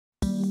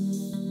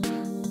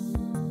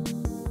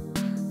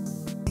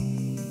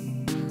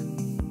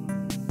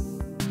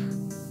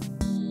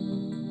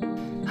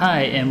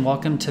Hi, and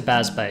welcome to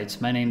BASBytes.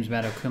 My name is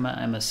Matt Okuma.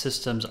 I'm a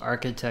systems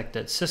architect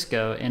at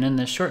Cisco, and in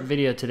this short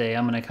video today,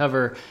 I'm going to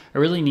cover a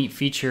really neat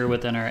feature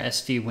within our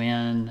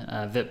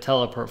SD-WAN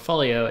Viptela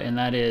portfolio, and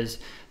that is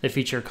the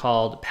feature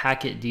called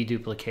packet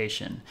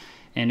deduplication.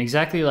 And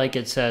exactly like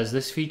it says,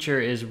 this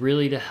feature is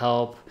really to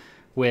help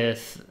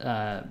with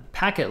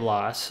packet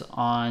loss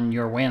on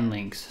your WAN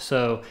links.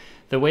 So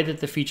the way that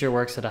the feature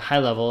works at a high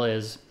level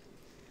is,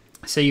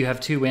 say you have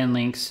two WAN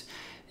links,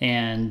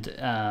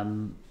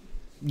 and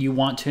you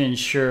want to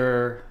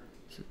ensure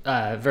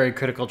very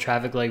critical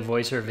traffic like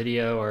voice or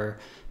video or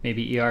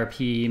maybe ERP,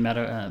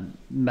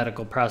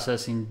 medical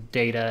processing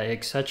data,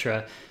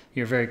 etc.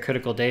 Your very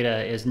critical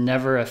data is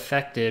never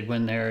affected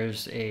when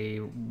there's a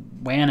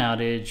WAN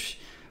outage,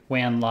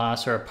 WAN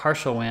loss, or a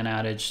partial WAN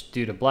outage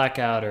due to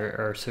blackout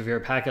or severe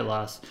packet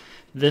loss.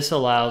 This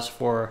allows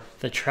for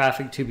the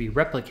traffic to be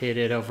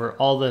replicated over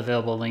all the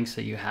available links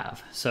that you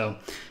have. So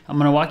I'm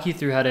going to walk you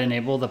through how to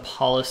enable the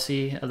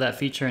policy of that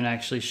feature and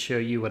actually show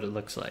you what it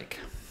looks like.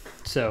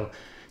 So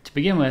to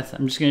begin with,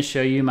 I'm just going to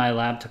show you my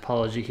lab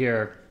topology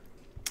here.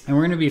 And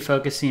we're going to be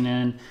focusing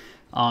in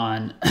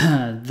on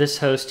this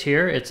host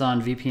here. It's on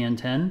VPN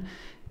 10,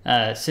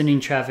 sending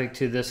traffic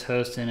to this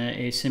host in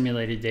a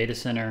simulated data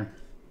center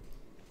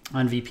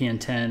on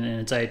VPN 10,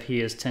 and its IP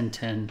is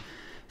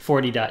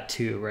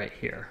 10.10.40.2 right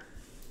here.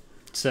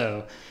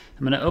 So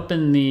I'm going to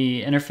open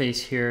the interface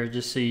here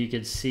just so you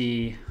could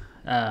see,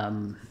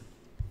 open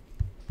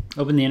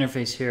the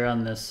interface here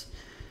on this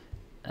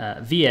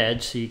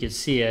vEdge so you could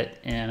see it,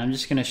 and I'm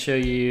just going to show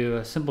you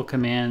a simple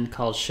command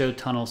called show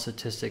tunnel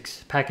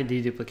statistics packet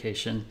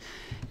deduplication.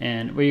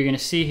 And what you're going to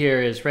see here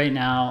is right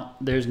now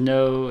there's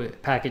no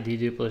packet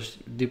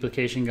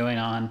deduplication going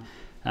on,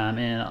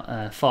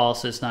 and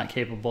false, it's not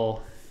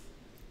capable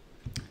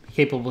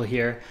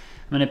here.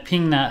 I'm going to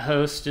ping that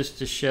host just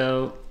to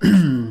show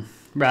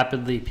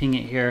rapidly ping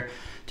it here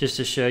just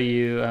to show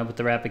you with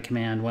the rapid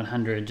command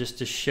 100 just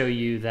to show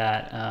you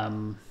that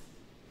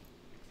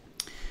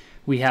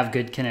we have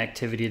good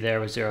connectivity there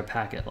with zero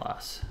packet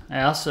loss.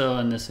 I also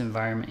in this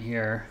environment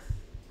here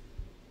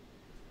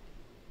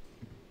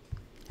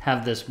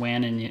have this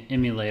WAN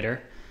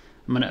emulator.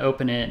 I'm going to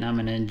open it and I'm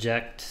going to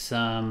inject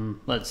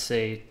some, let's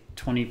say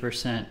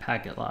 20%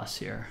 packet loss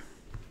here.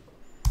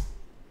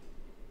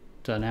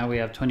 So now we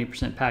have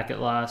 20% packet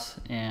loss,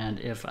 and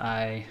if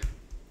I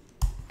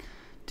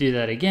do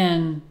that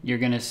again, you're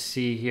going to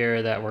see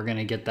here that we're going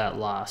to get that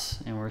loss,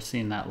 and we're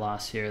seeing that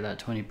loss here, that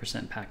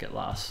 20% packet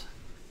loss.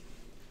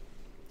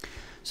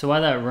 So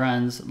while that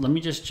runs, let me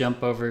just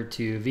jump over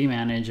to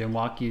vManage and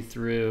walk you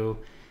through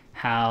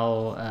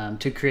how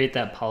to create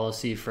that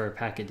policy for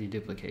packet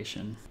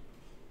deduplication.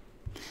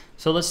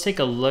 So let's take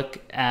a look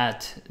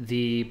at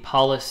the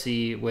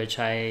policy which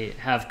I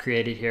have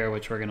created here,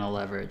 which we're going to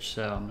leverage.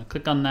 So I'm going to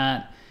click on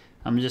that.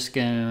 I'm just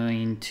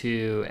going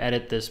to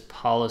edit this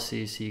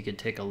policy so you could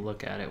take a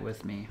look at it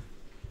with me.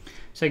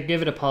 So I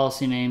give it a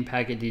policy name,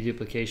 packet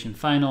deduplication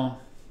final.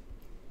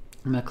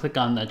 I'm going to click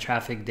on the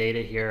traffic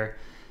data here.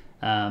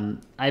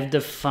 I've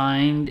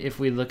defined, if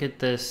we look at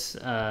this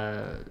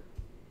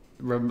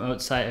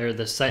remote site or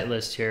the site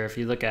list here, if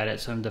you look at it,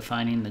 so I'm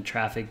defining the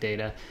traffic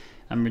data.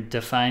 I'm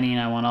defining,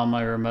 I want all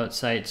my remote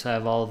sites. I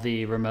have all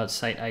the remote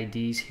site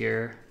IDs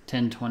here,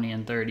 10, 20,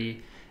 and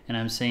 30. And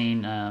I'm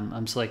saying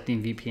I'm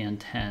selecting VPN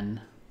 10.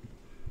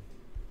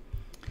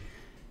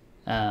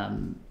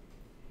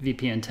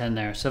 VPN 10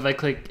 there. So if I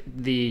click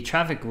the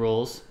traffic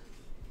rules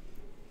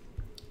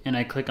and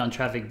I click on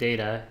traffic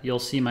data, you'll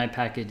see my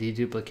packet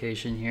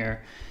deduplication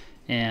here.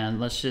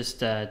 And let's just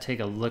take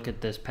a look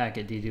at this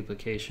packet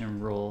deduplication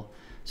rule.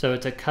 So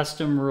it's a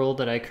custom rule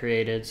that I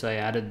created, so I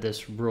added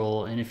this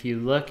rule, and if you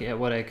look at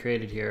what I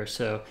created here,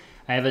 so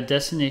I have a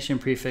destination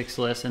prefix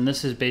list, and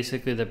this is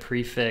basically the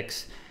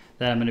prefix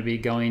that I'm going to be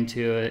going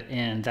to,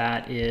 and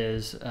that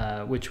is,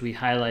 which we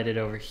highlighted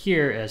over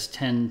here as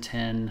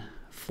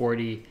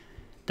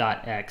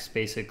 10.10.40.x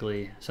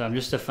basically. So I'm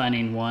just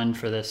defining one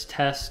for this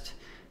test,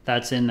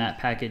 that's in that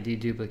packet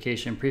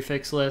deduplication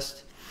prefix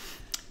list.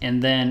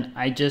 And then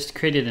I just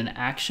created an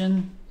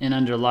action, and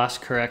under loss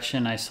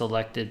correction, I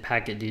selected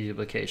packet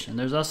deduplication.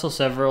 There's also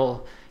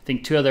several, I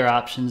think 2 other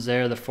options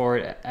there, the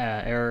forward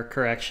error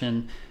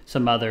correction,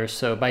 some others.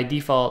 So by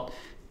default,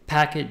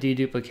 packet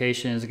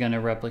deduplication is going to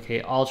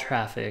replicate all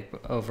traffic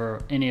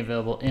over any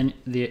available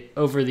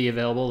over the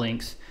available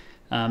links.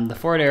 The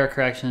forward error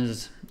correction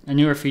is a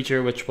newer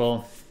feature which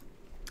will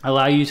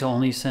allow you to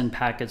only send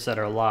packets that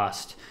are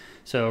lost.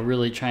 So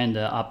really trying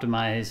to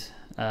optimize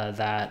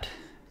that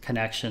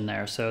connection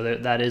there, so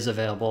that is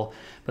available,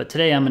 but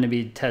today I'm going to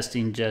be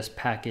testing just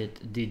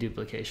packet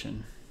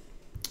deduplication.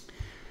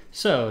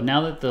 So now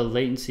that the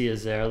latency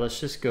is there, let's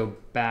just go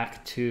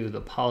back to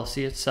the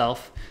policy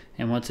itself,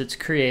 and once it's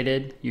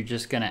created, you're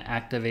just going to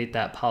activate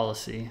that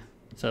policy.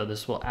 So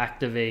this will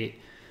activate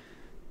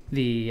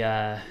the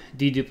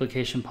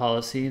deduplication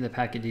policy, the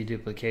packet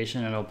deduplication,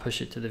 and it'll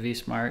push it to the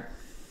vSmart.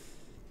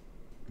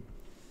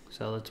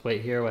 So let's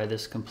wait here while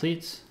this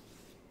completes.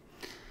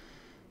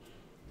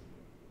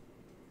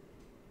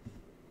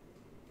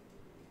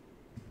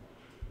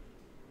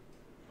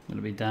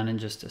 It'll be done in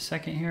just a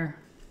second here.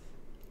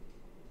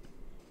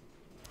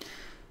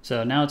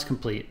 So now it's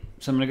complete.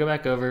 So I'm going to go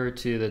back over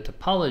to the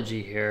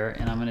topology here,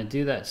 and I'm going to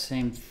do that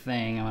same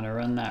thing. I'm going to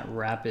run that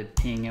rapid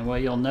ping, and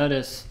what you'll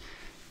notice,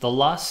 the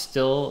loss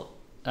still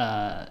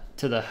to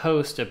the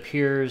host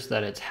appears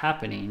that it's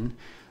happening,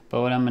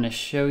 but what I'm going to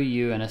show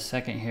you in a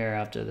second here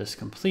after this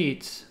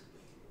completes,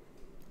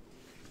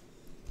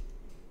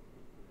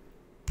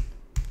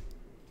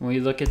 when we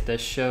look at the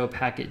show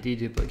packet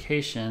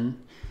deduplication,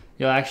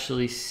 you'll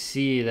actually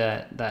see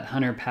that that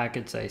 100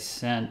 packets I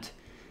sent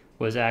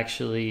was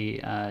actually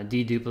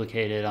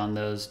deduplicated on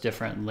those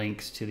different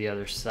links to the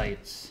other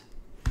sites.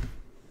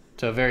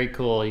 So very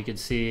cool. You can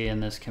see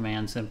in this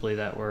command simply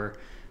that we're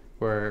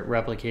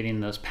replicating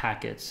those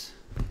packets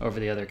over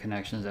the other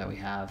connections that we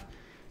have.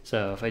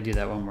 So if I do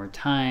that one more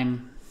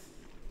time,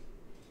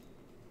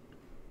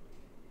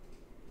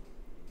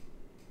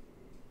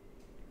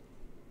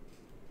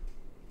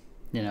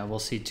 you know, we'll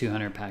see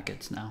 200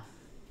 packets now.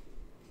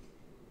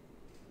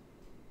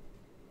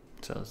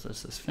 So let's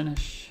just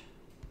finish.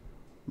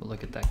 We'll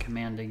look at that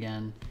command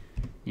again.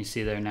 You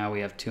see there now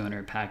we have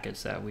 200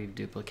 packets that we've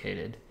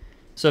duplicated.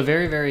 So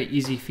very, very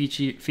easy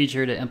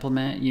feature to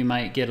implement. You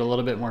might get a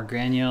little bit more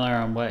granular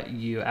on what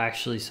you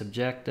actually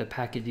subject to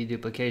packet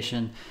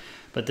deduplication,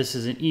 but this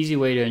is an easy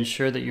way to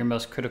ensure that your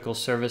most critical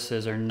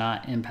services are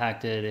not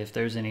impacted if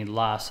there's any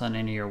loss on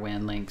any of your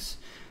WAN links.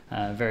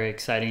 Very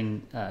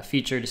exciting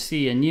feature to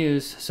see and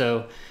use.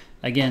 So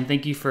again,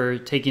 thank you for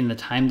taking the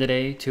time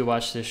today to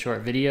watch this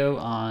short video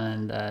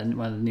on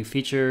one of the new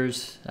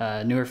features,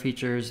 newer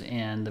features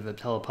in the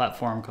Viptela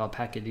platform called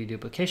packet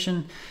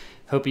deduplication.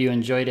 Hope you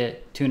enjoyed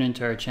it. Tune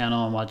into our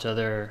channel and watch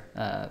other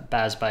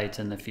BAS Bytes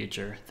in the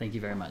future. Thank you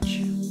very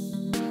much.